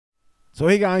So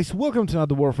hey guys, welcome to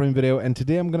another Warframe video, and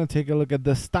today I'm gonna take a look at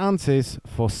the stances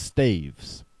for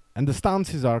Staves. And the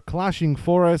stances are Clashing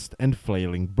Forest and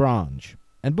Flailing Branch.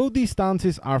 And both these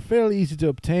stances are fairly easy to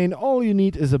obtain. All you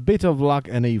need is a bit of luck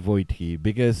and a void key,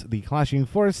 because the Clashing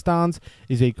Forest stance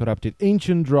is a Corrupted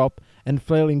Ancient drop, and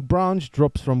Flailing Branch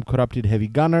drops from Corrupted Heavy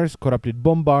Gunners, Corrupted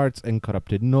Bombards, and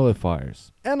Corrupted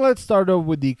Nullifiers. And let's start off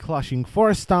with the Clashing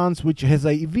Forest stance, which has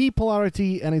a V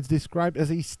polarity, and it's described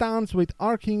as a stance with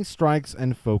arcing strikes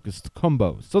and focused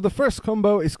combos. So the first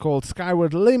combo is called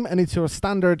Skyward Limb, and it's your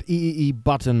standard EEE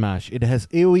button mash. It has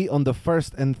AoE on the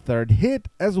first and third hit,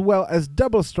 as well as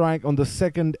double strike on the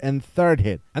second and third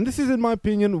hit. And this is, in my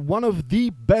opinion, one of the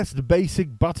best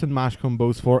basic button mash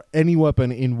combos for any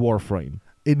weapon in Warframe.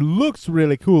 It looks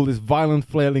really cool. This violent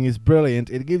flailing is brilliant.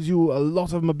 It gives you a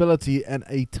lot of mobility and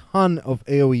a ton of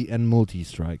AoE and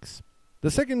multi-strikes.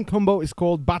 The second combo is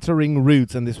called Battering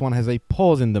Roots, and this one has a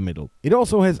pause in the middle. It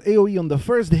also has AoE on the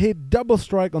first hit, double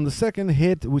strike on the second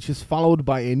hit, which is followed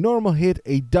by a normal hit,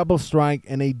 a double strike,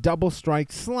 and a double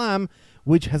strike slam,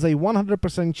 which has a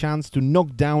 100% chance to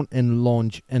knock down and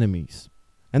launch enemies.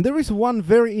 And there is one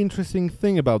very interesting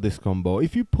thing about this combo.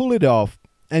 If you pull it off,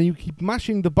 and you keep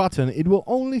mashing the button, it will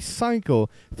only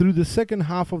cycle through the second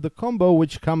half of the combo,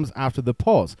 which comes after the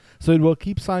pause. So it will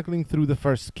keep cycling through the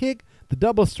first kick, the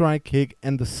double strike kick,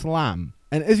 and the slam.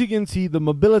 And as you can see, the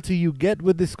mobility you get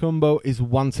with this combo is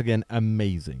once again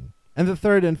amazing. And the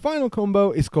third and final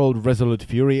combo is called Resolute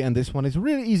Fury, and this one is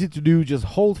really easy to do. Just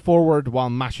hold forward while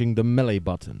mashing the melee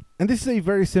button. And this is a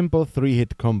very simple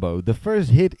 3-hit combo. The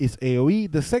first hit is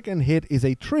AoE, the second hit is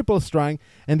a triple strike,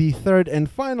 and the third and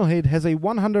final hit has a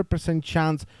 100%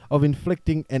 chance of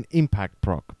inflicting an impact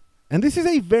proc. And this is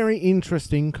a very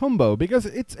interesting combo, because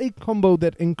it's a combo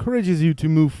that encourages you to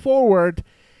move forward,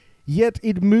 yet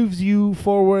it moves you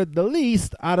forward the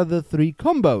least out of the 3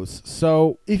 combos.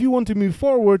 So if you want to move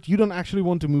forward, you don't actually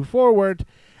want to move forward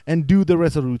and do the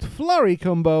Resolute Flurry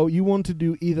combo. You want to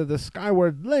do either the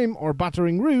Skyward Limb or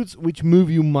Battering Roots, which move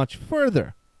you much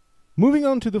further. Moving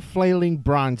on to the Flailing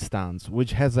Branch stance,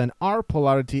 which has an R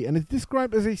polarity, and is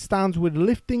described as a stance with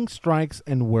lifting strikes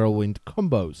and whirlwind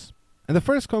combos. And the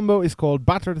first combo is called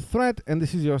Battered Threat, and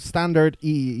this is your standard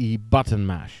EEE button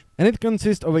mash. And it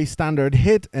consists of a standard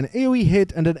hit, an AoE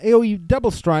hit, and an AoE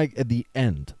double strike at the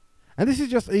end. And this is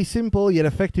just a simple yet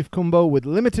effective combo with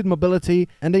limited mobility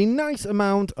and a nice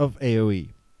amount of AoE.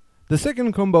 The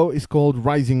second combo is called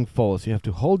Rising Fall. So you have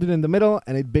to hold it in the middle,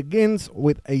 and it begins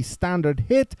with a standard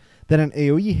hit, then an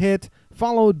AoE hit,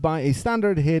 followed by a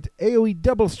standard hit, AoE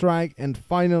double strike, and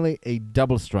finally a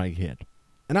double strike hit.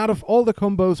 And out of all the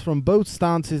combos from both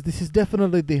stances, this is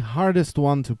definitely the hardest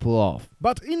one to pull off.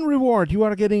 But in reward, you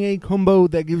are getting a combo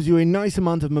that gives you a nice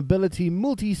amount of mobility,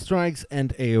 multi-strikes,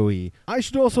 and AoE. I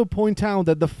should also point out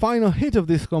that the final hit of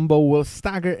this combo will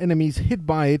stagger enemies hit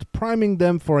by it, priming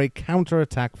them for a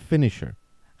counter-attack finisher.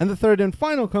 And the third and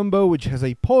final combo, which has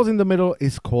a pause in the middle,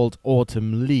 is called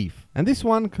Autumn Leaf. And this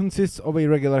one consists of a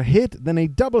regular hit, then a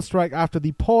double strike after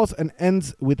the pause, and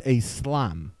ends with a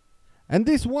slam. And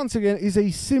this, once again, is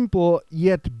a simple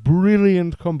yet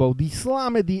brilliant combo. The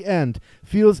slam at the end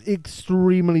feels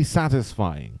extremely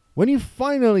satisfying. When you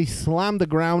finally slam the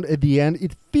ground at the end,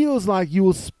 it feels like you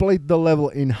will split the level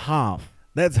in half.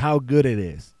 That's how good it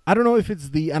is. I don't know if it's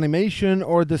the animation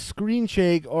or the screen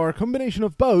shake or a combination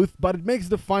of both, but it makes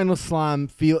the final slam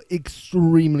feel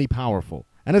extremely powerful.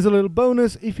 And as a little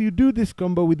bonus, if you do this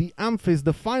combo with the Amphis,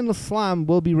 the final slam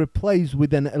will be replaced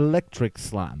with an electric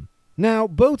slam. Now,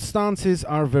 both stances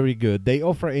are very good. They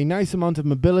offer a nice amount of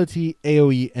mobility,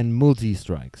 AoE, and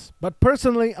multi-strikes. But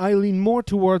personally, I lean more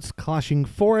towards Clashing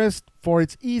Forest for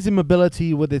its easy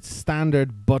mobility with its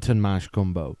standard button mash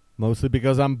combo. Mostly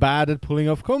because I'm bad at pulling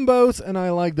off combos and I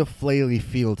like the flaily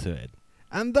feel to it.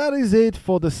 And that is it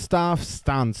for the staff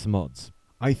stance mods.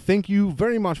 I thank you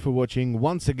very much for watching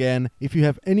once again. If you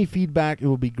have any feedback, it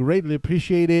will be greatly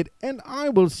appreciated, and I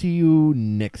will see you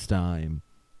next time.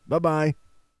 Bye-bye.